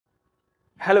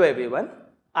Hello everyone,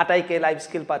 Ataike Life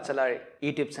Skill Pathshala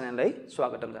YouTube channel lai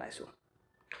swagatam janaisu.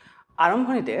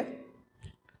 Arambhanite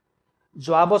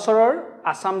joa bosoror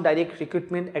Assam direct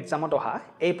recruitment exam ot oha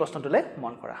ei proshnotule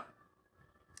mon kora.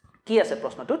 Ki ase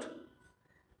proshnotut?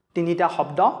 Tinita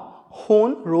shobd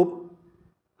hun roop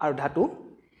aru dhatu.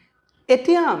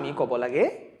 Etia ami kobo lage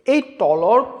ei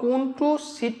tolor kuntu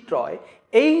chitroi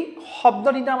ei shobd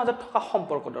tinitaar majot thoka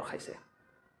সম্পর্ক দৰ্শাইছে.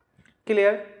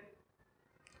 Clear?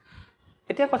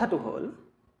 এতিয়া কথাটো হল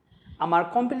আমাৰ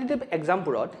competitive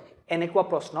এক্সামবোৰত এনেকুৱা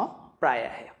প্ৰশ্ন প্ৰায়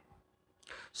আহে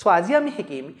so আজি আমি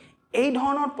শিকিম এই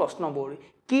ধৰণৰ প্ৰশ্নবোৰ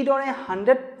কিদৰে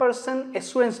 100%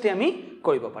 এসুৰেন্স দি আমি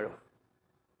কৰিব পাৰো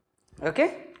ওকে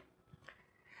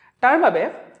তাৰ বাবে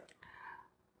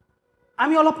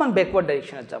আমি অলপমান ব্যাকওয়াৰ্ড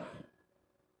ডাইৰেকচনত যাম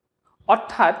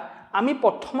অৰ্থাৎ আমি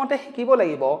প্ৰথমতে শিকিব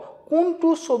লাগিব কোনটো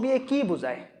ছবিয়ে কি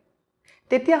বুজায়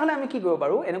তেতিয়া হলে আমি কি কৰিব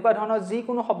পাৰো এনেকুৱা ধৰণৰ যি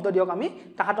কোনো শব্দ দিয়ক আমি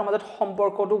তাহাতৰ মাজত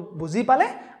সম্পৰ্কটো বুজি পালে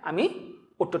আমি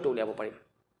উত্তৰটো উলিয়াব পাৰিম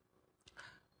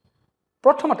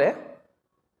প্ৰথমতে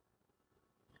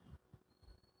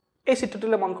এই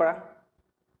চিত্ৰটোলে মন কৰা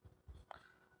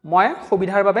মই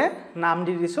সুবিধাৰ বাবে নাম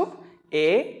দি দিছো A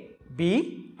B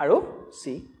আৰু C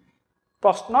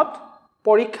প্ৰশ্নত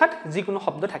পৰীক্ষাত যি কোনো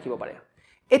শব্দ থাকিব পাৰে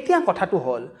এতিয়া কথাটো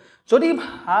হল যদি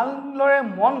ভালদৰে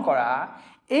মন কৰা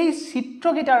এই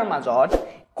চিত্ৰকেইটাৰ মাজত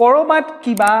কৰবাত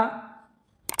কিবা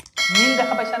মিল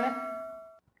দেখা পাইছানে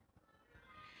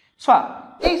সোৱা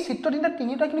এই চিত্ৰ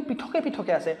তিনিটা কিন্তু পিঠকে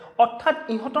পিঠকে আছে অৰ্থাৎ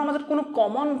ইহতৰ মাজত কোনো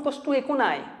কমন বস্তু একো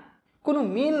নাই কোনো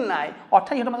মিল নাই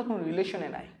অৰ্থাৎ ইহতৰ মাজত কোনো ৰিলেচনে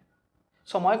নাই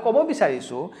সো মই ক'ব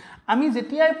বিচাৰিছো আমি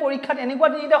যেতিয়াই পৰীক্ষাত এনেকুৱা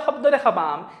তিনিটা শব্দ দেখা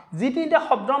পাম যি তিনিটা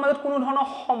শব্দৰ মাজত কোনো ধৰণৰ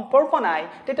সম্পৰ্ক নাই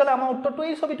তেতিয়ালে আমাৰ উত্তৰটো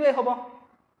এই ছবিটোৱে হ'ব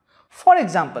ফৰ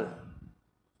এক্সাম্পল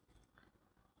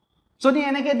যদি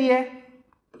এনেকে দিয়ে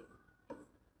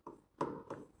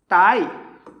টাই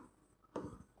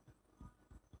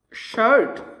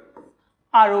শাৰ্ট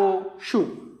আৰু শু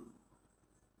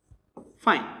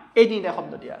ফাইন এই তিনিটা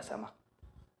শব্দ দিয়া আছে আমাক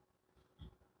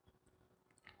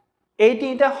এই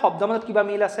তিনিটা শব্দৰ মাজত কিবা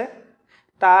মিল আছে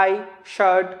টাই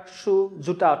শাৰ্ট শু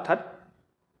জোতা অৰ্থাৎ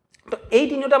তো এই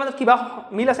তিনিটাৰ মাজত কিবা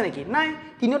মিল আছে নেকি নাই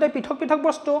তিনিটাই পৃথক পৃথক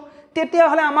বস্তু তেতিয়া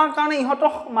হলে আমাৰ কাৰণে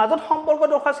ইহতৰ মাজত সম্পৰ্ক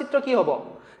দৰ্শা চিত্ৰ কি হ'ব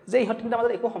যে ইহত তিনিটাৰ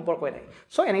মাজত একো সম্পৰ্কই নাই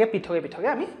সো এনেকে পৃথকে পৃথকে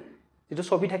আমি যেটো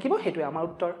ছবি থাকিব হেতুৱে আমাৰ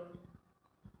উত্তৰ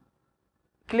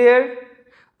ক্লিয়াৰ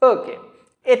ওকে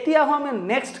এতিয়া আমি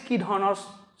নেক্সট কি ধৰণৰ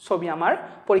ছবি আমাৰ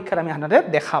পৰীক্ষাত আমি সাধাৰণতে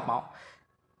দেখা পাওঁ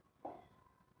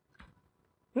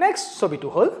নেক্সট ছবিটো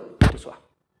হল এটো চোৱা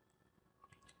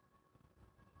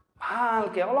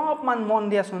ভালকে অলপমান মন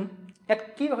দিয়াচোন ইয়াত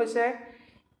কি হৈছে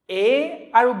A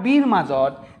আৰু B ৰ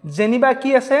মাজত যেনিবা কি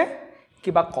আছে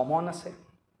কিবা কমন আছে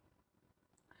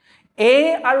A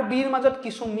আৰু B ৰ মাজত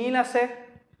কিছু মিল আছে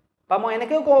বা মই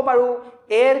এনেকেও ক'ব পাৰো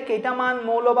A ৰ কেইটামান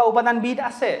মৌল বা উপাদান B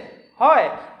আছে হয়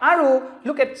আৰু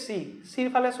লুক এট C C ৰ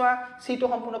ফালে চোৱা C টো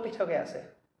সম্পূৰ্ণ পৃথকে আছে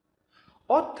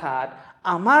অৰ্থাৎ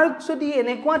আমাৰ যদি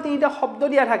এনেকুৱা তিনিটা শব্দ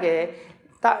দিয়া থাকে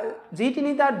যি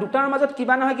তিনিটা দুটাৰ মাজত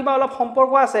কিবা নহয় কিবা অলপ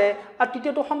সম্পৰ্ক আছে আৰু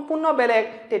তৃতীয়টো সম্পূৰ্ণ বেলেগ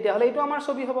তেতিয়া হলে এইটো আমাৰ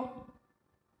ছবি হ'ব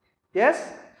yes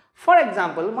for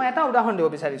example মই এটা উদাহৰণ দিব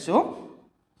বিচাৰিছো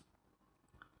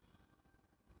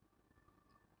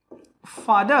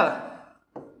father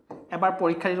এবাৰ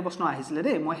পৰীক্ষাৰ প্ৰশ্ন আহিছিল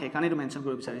দেই মই হেকাৰণে এটা মেনশন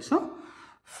কৰিব বিচাৰিছো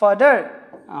father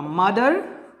mother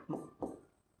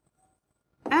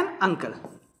and uncle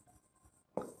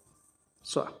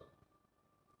so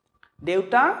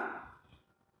দেউতা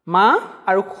মা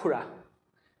আৰু খুৰা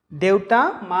দেউতা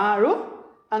মা আৰু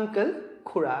আঙ্কেল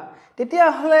খুৰা তেতিয়া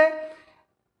হলে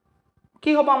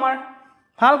কি হ'ব আমাৰ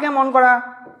ভালকে মন কৰা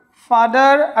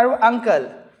ফাদাৰ আৰু আঙ্কেল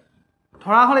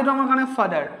ধৰা হলে এটো আমাৰ কাৰণে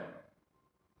ফাদাৰ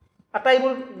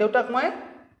আটাইবোৰ দেউতাক মই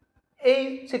এই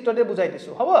চিত্ৰতে বুজাই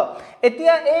দিছো হ'ব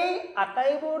এতিয়া এই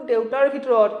আটাইবোৰ দেউতাৰ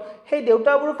ভিতৰত সেই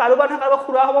দেউতাবোৰ কাৰোবাৰ না কাৰোবাৰ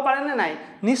খুৰা হ'ব পাৰে নে নাই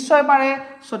নিশ্চয় পাৰে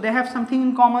so they have something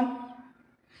in common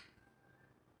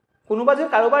কোনোবা যে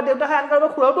কাৰোবাৰ দেউতা হয় আন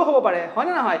কাৰোবাৰ খুৰাটো হ'ব পাৰে হয়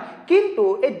না নহয় কিন্তু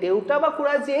এই দেউতা বা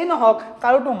খুৰা যেই নহওক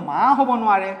কাৰোটো মা হ'ব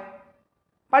নোৱাৰে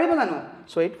পাৰিব জানো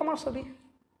সো এইটো আমাৰ ছবি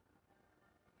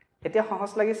এতিয়া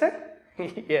সহজ লাগিছে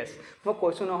yes মই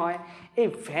কৈছো নহয় এই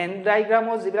ভেন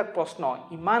ডায়াগ্ৰামৰ যিবিলাক প্ৰশ্ন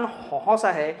ইমান সহজ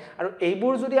আহে আৰু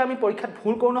এইবোৰ যদি আমি পৰীক্ষাত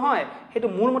ভুল কৰো নহয় হেতু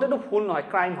মূল মতেটো ভুল নহয়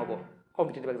ক্ৰাইম হ'ব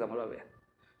কম্পিটিটিভ এক্সামৰ বাবে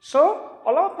সো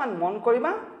অলপমান মন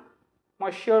কৰিবা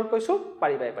মই শিওৰ কৈছো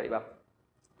পাৰিবা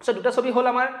সো দুটা ছবি হল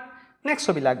আমাৰ নেক্সট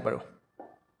ছবি লাগ বাৰু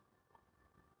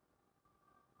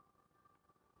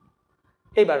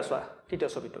এইবাৰ চোৱা তৃতীয়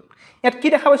ছবিটো ইয়াত কি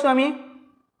দেখা পাইছো আমি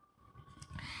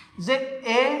যে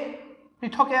A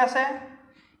পৃথকে আছে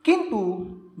কিন্তু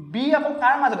B আকৌ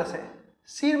কাৰ মাজত আছে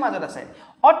C ৰ মাজত আছে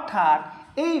অৰ্থাৎ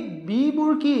এই বি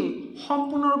বোৰ কি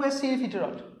সম্পূৰ্ণৰূপে চিৰ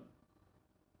ভিতৰত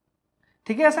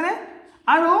ঠিকে আছে নে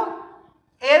আৰু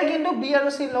এৰ কিন্তু বি আৰু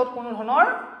চিৰ লগত কোনো ধৰণৰ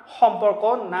সম্পৰ্ক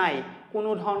নাই কোনো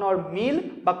ধৰণৰ মিল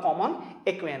বা কমন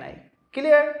একোৱে নাই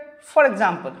ক্লিয়াৰ ফৰ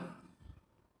এক্সাম্পল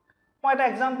মই এটা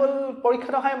এক্সাম্পল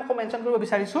পৰীক্ষাত হয় মই মেনশন কৰিব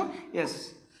বিচাৰিছো yes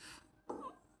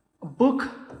book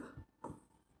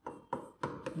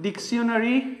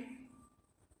dictionary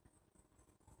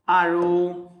আৰু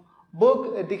book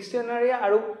dictionary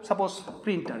আৰু suppose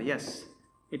printer yes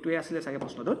এটোই আছিল সাগে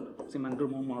প্ৰশ্নটো যিমান দূৰ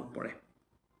মোৰ মনত পৰে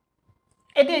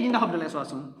এটি এই তিনটা শব্দ লৈছো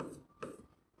আসুন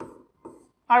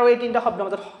আৰু এই তিনটা শব্দৰ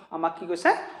মাজত আমাক কি কৈছে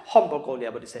সম্পৰ্ক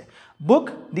উলিয়াব দিছে book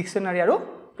dictionary আৰু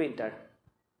printer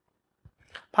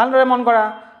ভালদৰে মন কৰা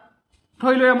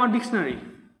ধৰি লৈ আমাৰ ডিকশনাৰী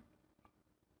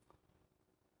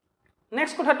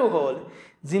নেক্সট কথাটো হ'ল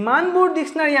যিমানবোৰ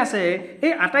ডিকশনাৰী আছে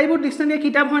এই আটাইবোৰ ডিকশনাৰী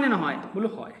কিতাপ হয় নে নহয় বলো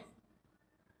হয়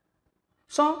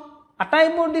সো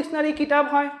আটাইবোৰ ডিকশনাৰী কিতাপ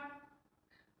হয়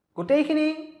গোটেইখিনি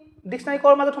ডিকশনাৰী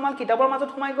কৰ মাজত সোমাল কিতাপৰ মাজত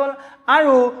সোমাই গল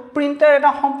আৰু প্ৰিন্টাৰ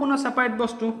এটা সম্পূৰ্ণ সেপাৰেট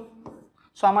বস্তু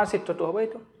সো আমাৰ চিত্ৰটো হ'ব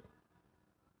এইটো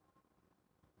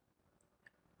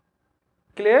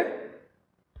ক্লিয়াৰ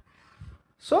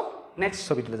সো নেক্সট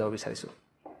ছবিটোলৈ যাব বিচাৰিছো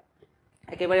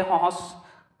একেবাৰে সহজ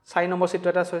 4 নম্বৰ চিত্ৰ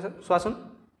এটা চোৱাচোন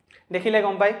দেখিলে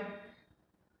গম পাই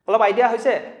অলপ আইডিয়া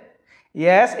হৈছে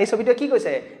yes এই ছবিটো কি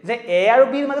কৈছে যে a আৰু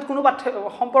b ৰ মাজত কোনো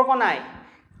সম্পৰ্ক নাই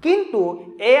কিন্তু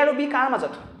a আৰু b কাৰ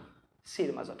মাজত c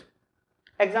ৰ মাজত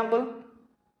এক্সাম্পল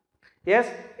yes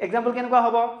এক্সাম্পল কেনেকুৱা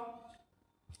হ'ব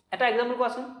এটা এক্সাম্পল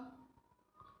কোৱাচোন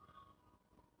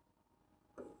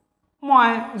মই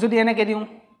যদি এনেকে দিওঁ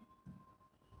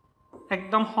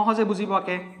একদম সহজে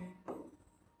বুজিবকে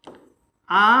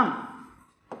আম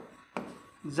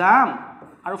জাম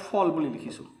আৰু ফল বুলি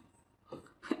লিখিছো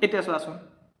এটা চোৱাচোন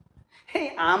হেই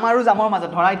আম আৰু জামৰ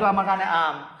মাজত ধৰা এইটো আমাৰ কাৰণে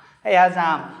আম এয়া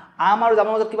জাম আম আৰু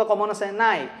জামৰ মাজত কিবা কমন আছে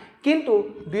নাই কিন্তু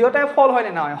দুয়োটাই ফল হয়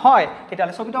নে নহয় হয়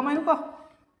তেতিয়ালে ছবিটো আমাৰ এনেকুৱা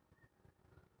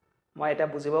মই এটা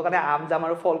বুজিবৰ কাৰণে আম জাম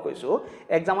আৰু ফল কৈছো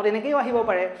এক্সামত এনেকেই আহিব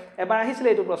পাৰে এবাৰ আহিছিল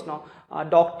এইটো প্ৰশ্ন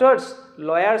ডক্টৰছ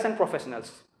লয়াৰ্ছ এণ্ড প্ৰফেশনেলছ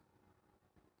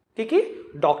কি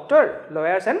ডক্টৰ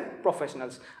লয়াৰ্ছ এণ্ড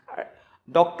প্ৰফেশনেলছ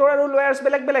ডক্টৰ আৰু লয়াৰ্ছ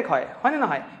বেলেগ বেলেগ হয় হয় নে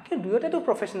নহয় কিন্তু দুয়োটাইতো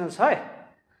প্ৰফেশনেলছ হয়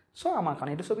সো আমাৰ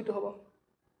কাৰণে এইটো ছবিটো হ'ব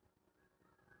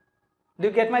do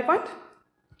you get my point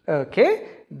okay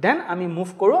then আমি মুভ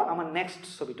কৰো আমাৰ নেক্সট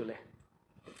ছবিটোলে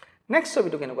নেক্সট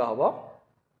ছবিটো কেনেকুৱা হ'ব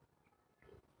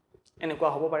এনেকুৱা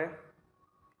হ'ব পাৰে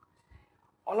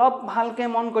অলপ ভালকে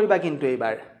মন কৰিবা কিন্তু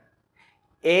এইবাৰ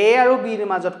a আৰু b ৰ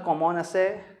মাজত কমন আছে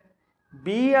b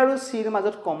আৰু c ৰ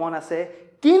মাজত কমন আছে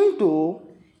কিন্তু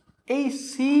এই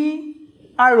c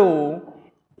আৰু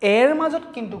a ৰ মাজত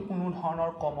কিন্তু কোনো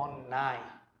ধৰণৰ কমন নাই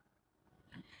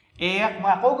a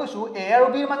মই আকৌ কৈছো a আৰু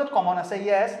b ৰ মাজত কমন আছে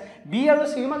yes b আৰু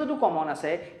c ৰ মাজতো কমন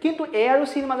আছে কিন্তু a আৰু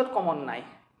c ৰ মাজত কমন নাই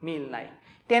মিল নাই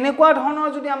তেনেকুৱা ধৰণৰ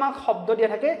যদি আমাক শব্দ দিয়া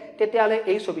থাকে তেতিয়ালে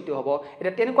এই ছবিটো হ'ব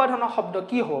এটা তেনেকুৱা ধৰণৰ শব্দ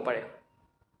কি হ'ব পাৰে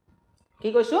কি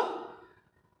কৈছো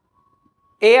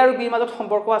a আৰু b ৰ মাজত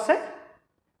সম্পৰ্ক আছে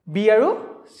b আৰু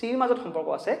c ৰ মাজত সম্পৰ্ক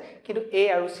আছে কিন্তু a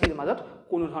আৰু c ৰ মাজত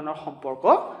কোনো ধৰণৰ সম্পৰ্ক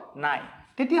নাই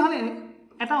তেতিয়াহলে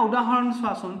এটা উদাহৰণ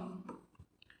চোৱাচোন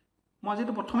মই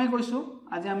যেটো প্ৰথমে কৈছো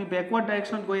আজি আমি ব্যাকওয়াৰ্ড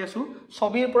ডাইৰেকশনত গৈ আছো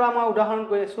ছবিৰ পৰা মই উদাহৰণ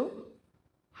গৈ আছো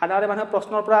সাধাৰণতে মানুহে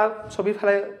প্ৰশ্নৰ পৰা ছবিৰ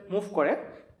ফালে মুভ কৰে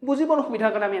বুজিবৰ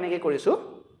সুবিধাৰ কাৰণে আমি এনেকৈ কৰিছো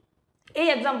এই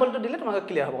এক্সাম্পলটো দিলে তোমাক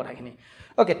ক্লিয়াৰ হ'ব কথাখিনি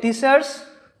ওকে টিচাৰ্স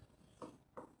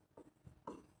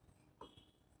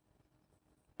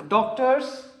ডক্টৰস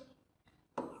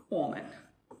ওমেন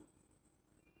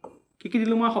কি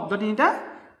দিলো মই শব্দ তিনিটা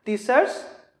টিচাৰ্স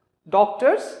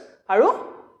ডক্টৰস আৰু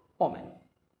ওমেন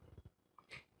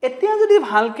এতিয়া যদি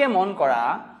ভালকে মন কৰা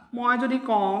মই যদি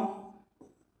কওঁ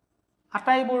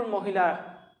আটাইবোৰ মহিলা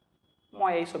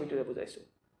মই এই ছবিটোৰে বুজাইছো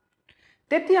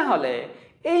তেতিয়া হলে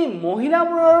এই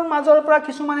মহিলাবোৰৰ মাজৰ পৰা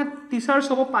কিছুমানে টিচাৰ্স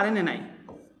হ'ব পাৰে নে নাই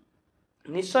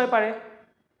নিশ্চয় পাৰে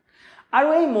আৰু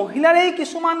এই মহিলাৰে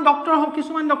কিছুমান ডক্টৰ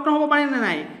হ'ব পাৰে নে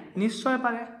নাই নিশ্চয়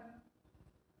পাৰে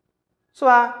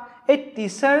সোৱা এই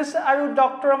টিচাৰ্স আৰু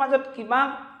ডক্টৰৰ মাজত কিবা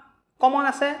কমন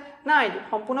আছে নাই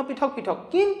সম্পূৰ্ণ পৃথক পৃথক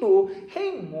কিন্তু সেই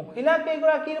মহিলা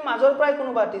কেইগৰাকীৰ মাজৰ পৰা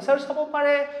কোনোবা টিচাৰ্স হ'ব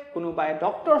পাৰে কোনোবাই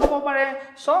ডক্টৰ হ'ব পাৰে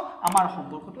সো আমাৰ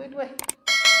সম্পৰ্কটো এইটো আহি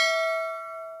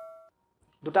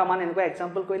দুটা মান এনেকুৱা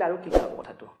এক্সাম্পল কৰিলে আৰু ক্লিয়াৰ হ'ব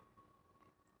কথাটো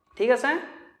ঠিক আছে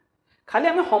খালি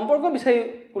আমি সম্পৰ্ক বিচাৰি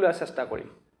উলিয়াৰ চেষ্টা কৰিম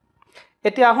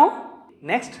এতিয়া আহো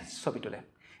নেক্সট ছবিটোলে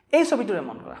এই ছবিটোৰে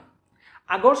মন কৰা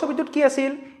আগৰ ছবিটোত কি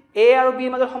আছিল a আৰু b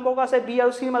ৰ মাজত সম্পৰ্ক আছে b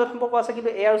আৰু c ৰ মাজত সম্পৰ্ক আছে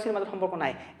কিন্তু a আৰু c ৰ মাজত সম্পৰ্ক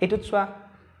নাই এটোত চোৱা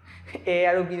a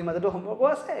আৰু b ৰ মাজতো সম্পৰ্ক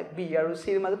আছে b আৰু c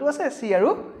ৰ মাজতো আছে c আৰু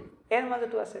a ৰ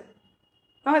মাজতো আছে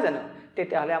নহয় জানো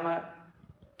তেতিয়াহলে আমাৰ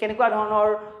কেনেকুৱা ধৰণৰ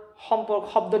সম্পৰ্ক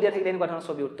শব্দ দিয়া থাকিলে এনেকুৱা ধৰণৰ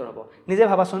ছবি উত্তৰ হ'ব নিজে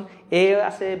ভাবাচোন এ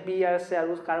আছে বি আছে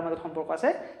আৰু কাৰ মাজত সম্পৰ্ক আছে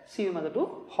চিৰ মাজতো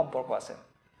সম্পৰ্ক আছে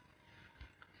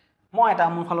মই এটা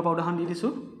মোৰ ফালৰ পৰা উদাহৰণ দি দিছো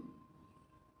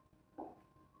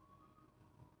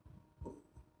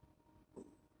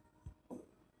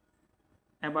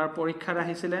এবাৰ পৰীক্ষাত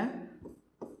আহিছিলে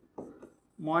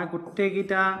মই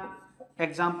গুটেইকিটা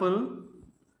এক্সাম্পল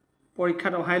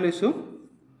পৰীক্ষাত অহাই লৈছো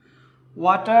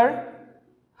water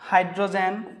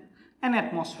hydrogen and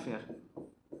atmosphere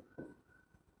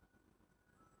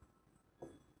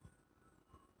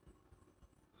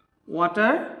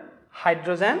water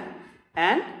hydrogen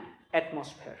and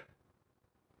atmosphere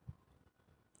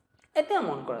এটা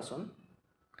মন কৰাচোন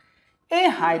এই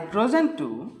হাইড্ৰোজেন টু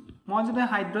মই যদি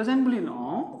হাইড্ৰোজেন বুলি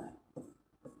লওঁ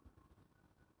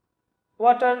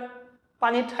ওয়াটাৰ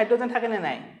পানীত হাইড্ৰোজেন থাকে নে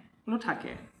নাই নো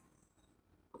থাকে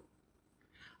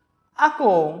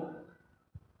আকৌ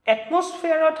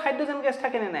এটমস্ফিয়াৰত হাইড্ৰোজেন গ্যাস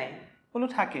থাকে নে নাই নো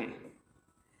থাকে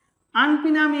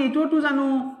আনপিনে আমি এটোটো জানো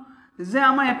যে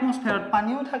আমাৰ এটমস্ফিয়াৰত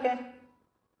পানীও থাকে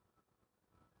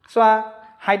সোয়া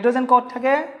হাইড্ৰোজেন কত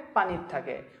থাকে পানীত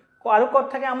থাকে আৰু কত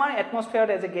থাকে আমাৰ এটমস্ফিয়াৰত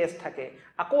এজ এ গ্যাস থাকে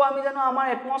আকৌ আমি জানো আমাৰ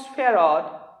এটমস্ফিয়াৰত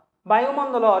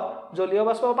বায়ুমণ্ডলত জলীয়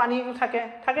বাষ্প পানী থাকে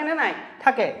থাকে নে নাই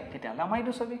থাকে তেতিয়াহ'লে আমাৰ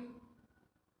এইটো ছবি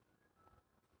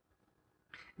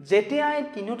যেতিয়া এই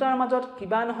তিনিটাৰ মাজত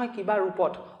কিবা নহয় কিবা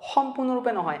ৰূপত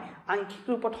সম্পূৰ্ণৰূপে নহয় আংশিক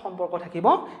ৰূপত সম্পৰ্ক থাকিব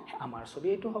আমাৰ ছবি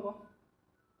এইটো হ'ব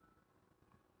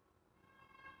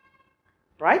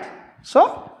ৰাইট সো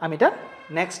আমি এটা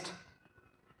নেক্সট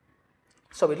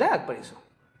ছবিলৈ আগবাঢ়িছো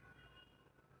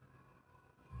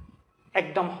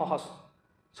একদম সহজ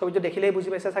ছবিটো দেখিলেই বুজি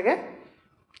পাইছে চাগে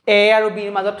এ আৰু বিৰ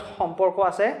মাজত সম্পৰ্ক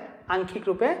আছে আংশিক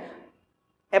ৰূপে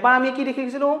এবাৰ আমি কি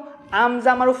দেখিছিলো আম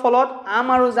জাম আৰু ফলত আম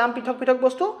আৰু জাম পৃথক পৃথক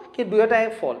বস্তু কি দুয়োটাই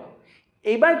ফল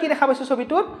এইবাৰ কি দেখা পাইছো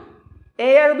ছবিটোত এ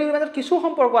আৰু বিৰ মাজত কিছু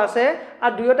সম্পৰ্ক আছে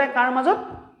আৰু দুয়োটাই কাৰ মাজত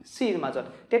চিৰ মাজত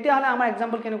তেতিয়াহলে আমাৰ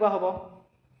এক্সাম্পল কেনেকুৱা হ'ব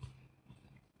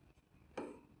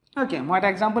ওকে মই এটা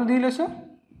এক্সাম্পল দি লৈছো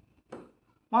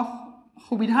মই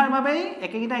সুবিধাৰ বাবে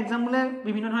একেটা এক্সাম্পলে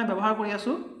বিভিন্ন ধৰণে ব্যৱহাৰ কৰি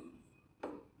আছো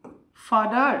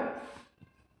ফাদাৰ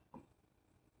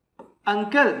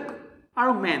আঙ্কেল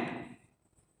আৰু মেন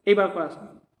এইবাৰ কৰা আছে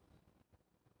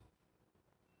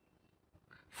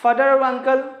ফাদাৰ আৰু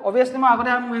আঙ্কেল অবভিয়াসলি মই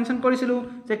আগতে মেনশন কৰিছিলো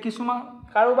যে কিছুমান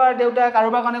কাৰোবাৰ দেউতা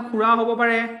কাৰোবাৰ কাৰণে খুৰা হ'ব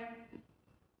পাৰে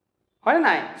হয়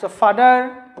নাই সো ফাদাৰ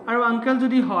আৰু আঙ্কেল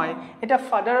যদি হয় এটা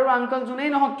ফাদাৰ আৰু আঙ্কেল জুনেই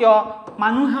নহক কিয়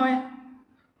মানুহ হয়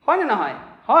হয় নে নহয়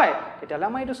হয় তেতিয়াহ'লে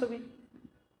আমাৰ এইটো ছবি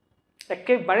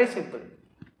একেবাৰে সিম্পল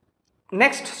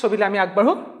নেক্সট ছবিলৈ আমি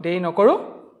আগবাঢ়ো দেৰি নকৰো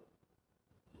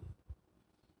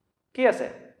কি আছে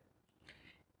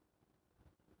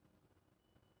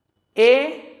এ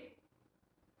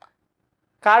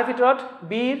কাৰ ভিতৰত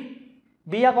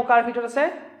বি আকৌ কাৰ ভিতৰত আছে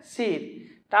সি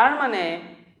তাৰ মানে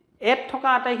এত থকা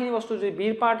আটাইখিনি বস্তু যদি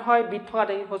বিৰ পাৰ্ট হয় বিত থকা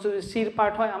আটাইখিনি বস্তু যদি সিৰ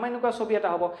পাৰ্ট হয় আমাৰ এনেকুৱা ছবি এটা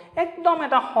হ'ব একদম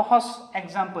এটা সহজ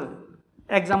এক্সাম্পল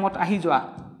এক্সামত আহি যোৱা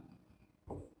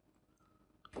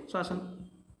চোৱাচোন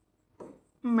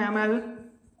mammal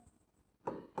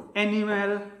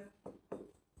animal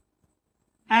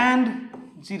and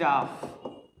giraffe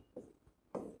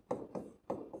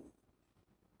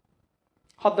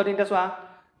শব্দ তিনিটা চোৱা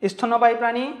স্তন্যপায়ী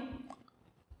প্ৰাণী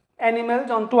এনিমেল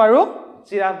জন্তু আৰু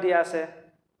জিৰাফ দিয়া আছে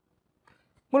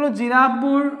বলো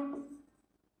জিৰাফবোৰ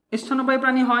স্তন্যপায়ী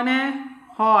প্ৰাণী হয় নে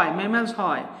হয় মেমেলছ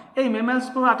হয় এই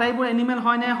মেমেলছবোৰ আটাইবোৰ এনিমেল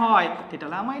হয় নে হয়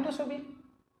তেতিয়াহ'লে আমাৰ এইটো ছবি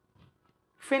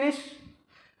ফিনিশ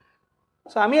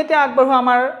সো আমি এতিয়া আগবাঢ়ো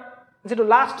আমাৰ যেটো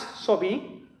লাষ্ট ছবি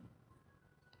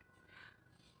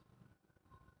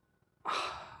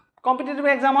কম্পিটিটিভ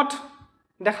এক্সামত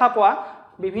দেখা পোৱা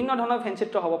বিভিন্ন ধৰণৰ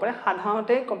ভেনচিত্ৰ হ'ব পাৰে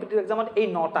সাধাৰণতে কম্পিটিটিভ এক্সামত এই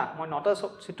 9টা মই 9টা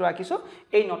চিত্ৰ আঁকিছো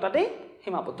এই 9টাতেই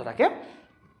সীমাবদ্ধ থাকে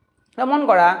মন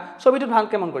কৰা ছবিটো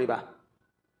ভালকৈ মন কৰিবা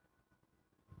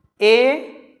এ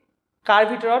কাৰ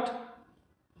ভিতৰত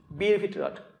বিৰ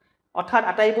ভিতৰত অৰ্থাৎ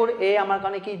আটাইবোৰ এ আমাৰ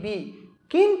কাৰণে কি বি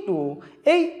কিন্তু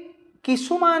এই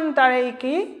কিছুমান তাৰে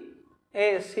কি এ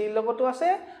চিৰ লগতো আছে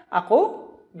আকৌ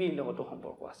বিৰ লগতো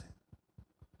সম্পৰ্ক আছে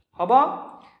হ'ব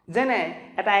যেনে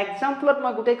এটা এক্সাম্পলত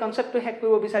মই গোটেই কনসেপ্টটো হেক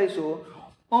কৰিব বিচাৰিছো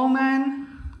women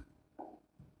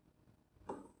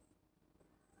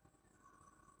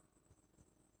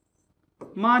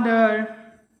mother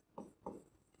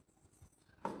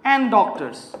and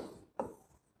doctors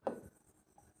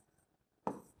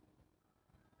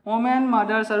women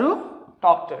mothers আৰু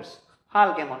doctors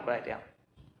হালকে মন কৰা এতিয়া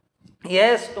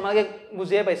yes তোমাকে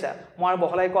বুজিয়ে পাইছা মই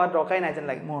বহলাই কোৱা দৰকাই নাই যেন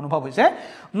লাগে মোৰ অনুভৱ হৈছে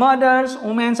mothers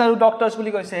women আৰু doctors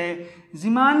বুলি কৈছে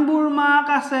যিমানবোৰ মাক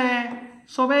আছে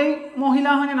সবেই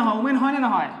মহিলা হয় নে নহয় women হয় নে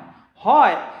নহয়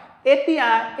হয় এতিয়া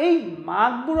এই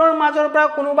মাকবোৰৰ মাজৰ পৰা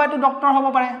কোনোবাটো ডক্টৰ হ'ব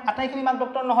পাৰে আটাইখিনি মাক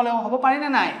ডক্টৰ নহলেও হ'ব পাৰে নে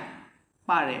নাই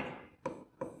পাৰে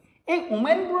এই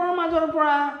উমেনবোৰৰ মাজৰ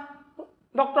পৰা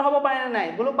ডক্টৰ হ'ব পাৰে নে নাই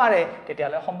বলো পাৰে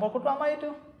তেতিয়ালে সম্পৰ্কটো আমাৰ এইটো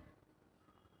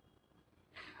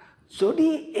যদি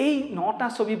এই নটা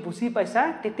ছবি বুজি পাইছা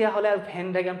তেতিয়া হলে আৰু ভেন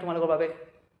ডায়াগ্ৰাম তোমালোকৰ বাবে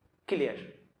ক্লিয়াৰ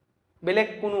বেলেগ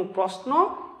কোনো প্ৰশ্ন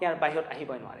ইয়াৰ বাহিৰত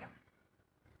আহিবই নোৱাৰে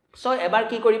সো এবাৰ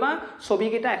কি কৰিবা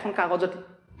ছবিকেইটা এখন কাগজত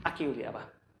আঁকি উলিয়াবা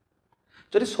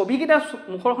যদি ছবিকেইটা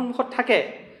মুখৰ সন্মুখত থাকে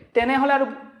তেনেহলে আৰু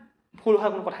ভুল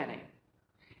হোৱাৰ কোনো কথাই নাই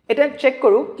এটা চেক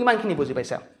কৰো কিমানখিনি বুজি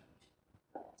পাইছা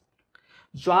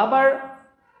যোৱাবাৰ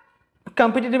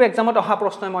কম্পিটিটিভ এক্সামত অহা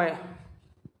প্ৰশ্ন মই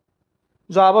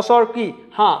যোৱা বছৰ কি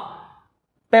হা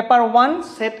পেপাৰ 1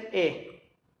 সেট এ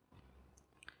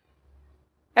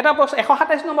এটা প্ৰশ্ন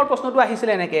 127 নম্বৰ প্ৰশ্নটো আহিছিল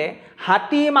এনেকে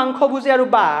হাতী মাংসভোজী আৰু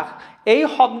বাঘ এই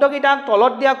শব্দকেইটাক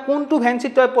তলত দিয়া কোনটো ভেন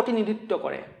চিত্ৰই প্ৰতিনিধিত্ব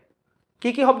কৰে কি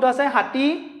শব্দ আছে হাতী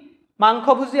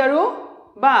মাংসভোজী আৰু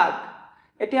বাঘ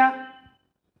এতিয়া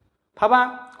ভাবা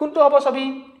কোনটো হ'ব ছবি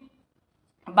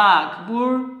বাঘবোৰ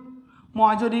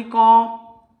মই যদি কওঁ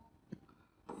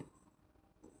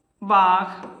বাঘ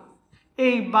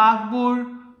এই বাঘবোৰ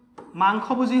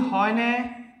মাংসভোজী হয় নে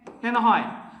নহয়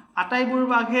আটাইবোৰ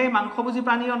বাঘে মাংসভোজী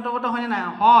প্ৰাণীৰ অন্তৰ্গত হয় নে নাই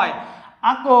হয়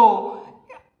আকৌ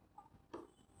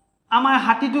আমাৰ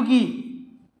হাতীটো কি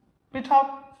পৃথক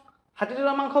হাতীটো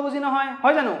মাংসভোজী নহয়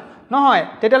হয় জানো নহয়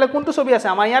তেতিয়ালে কোনটো ছবি আছে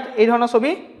আমাৰ ইয়াত এই ধৰণৰ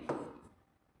ছবি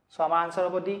সো আমাৰ আনসাৰ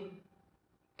হ'ব ডি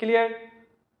ক্লিয়াৰ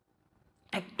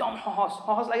একদম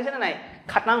সহজ লাগিছে নে নাই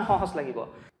খাটাং সহজ লাগিব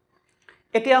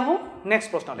এতিয়া হো নেক্সট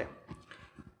প্ৰশ্নলে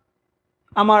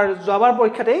আমাৰ যোৱাবাৰ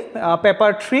পৰীক্ষাতে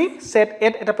পেপাৰ 3 সেট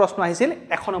 8 এটা প্ৰশ্ন আহিছিল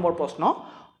 1 নম্বৰ প্ৰশ্ন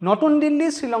নতুন দিল্লী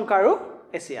শ্ৰীলংকা আৰু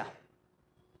এছিয়া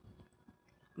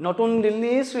নতুন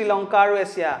দিল্লী শ্ৰীলংকা আৰু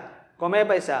এছিয়া গমে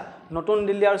পাইছা নতুন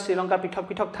দিল্লী আৰু শ্ৰীলংকাৰ পৃথক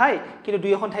পৃথক ঠাই কিন্তু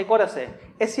দুই এখন ঠাই ক'ত আছে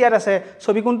এছিয়াত আছে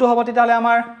ছবি কোনটো হ'ব তেতিয়ালে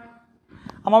আমাৰ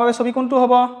বাবে ছবি কোনটো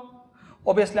হ'ব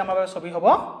obviously আমাৰ বাবে ছবি হ'ব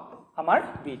আমাৰ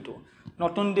B2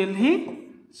 নতুন দিল্লী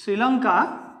শ্ৰীলংকা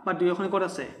বা দুই এখন ক'ত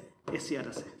আছে এছিয়াত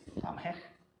আছে আমহে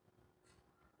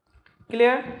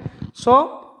ক্লিয়াৰ সো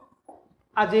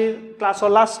আজি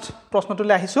ক্লাছৰ লাষ্ট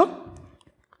প্ৰশ্নটোলৈ আহিছো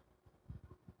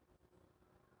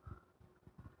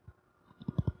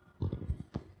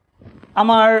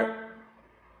আমাৰ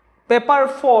পেপাৰ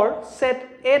 4 সেট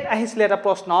 8 আহিছিল এটা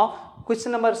প্ৰশ্ন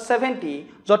কোৱেশ্চন নম্বৰ 70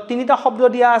 যত তিনিটা শব্দ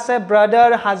দিয়া আছে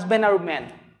ব্ৰাদাৰ হাজবেণ্ড আৰু মেন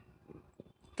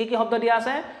কি শব্দ দিয়া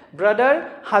আছে ব্ৰাদাৰ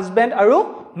হাজবেণ্ড আৰু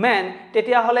মেন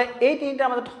তেতিয়া হলে এই তিনিটাৰ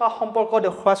মাজত থকা সম্পৰ্ক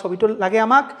দেখুৱা ছবিটো লাগে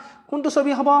আমাক কোনটো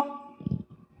ছবি হ'ব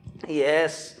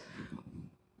yes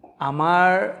আমাৰ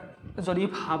যদি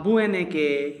ভাবু এনেকে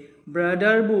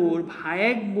ব্ৰাদাৰবোৰ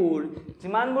ভায়েকবোৰ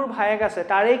যিমানবোৰ ভায়েক আছে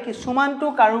তাৰে কিছুমানটো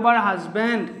কাৰোবাৰ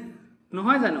হাজবেণ্ড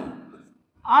নহয় জানো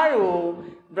আৰু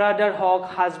ব্ৰাদাৰ হক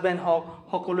হাজবেণ্ড হক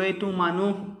সকলোৱেটো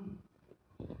মানুহ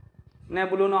নে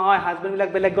বলো নহয় হাজবেণ্ড বিলাক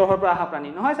বেলেগ গ্ৰহৰ পৰা আহা প্ৰাণী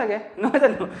নহয় চাগে নহয়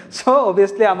জানো সো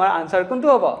obviously আমাৰ আনসাৰ কোনটো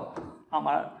হ'ব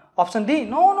আমাৰ অপচন ডি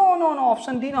নো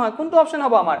অপচন ডি নহয় কোনটো অপচন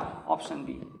হ'ব আমাৰ অপচন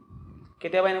বি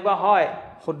কেতিয়াবা এনেকুৱা হয়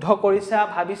শুদ্ধ কৰিছা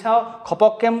ভাবিছাও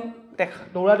খপককে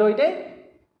দৌৰা দৌৰিতে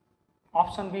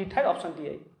অপচন বি ঠাইত অপচন ডি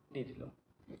দি দিলো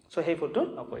সো সেই ফুলটো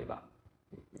নকৰিবা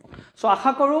সো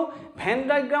আশা কৰো ভেন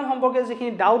ডায়াগ্ৰাম সম্পৰ্কে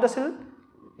যিখিনি ডাউট আছিল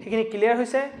সেইখিনি ক্লিয়াৰ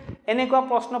হৈছে এনেকুৱা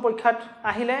প্ৰশ্ন পৰীক্ষাত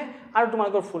আহিলে আৰু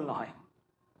তোমালোকৰ ফুল নহয়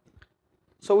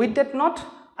সো উইথ দ্যাট নট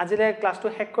আজিলে ক্লাছটো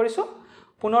শেষ কৰিছো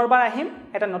পুনৰবাৰ আহিম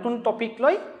এটা নতুন টপিক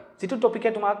লৈ যেটো টপিকে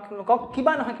তোমাক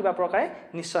কিবা নহয় কিবা প্ৰকাৰে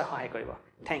নিশ্চয় সহায় কৰিব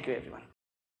থ্যাংক ইউ এভৰিওয়ান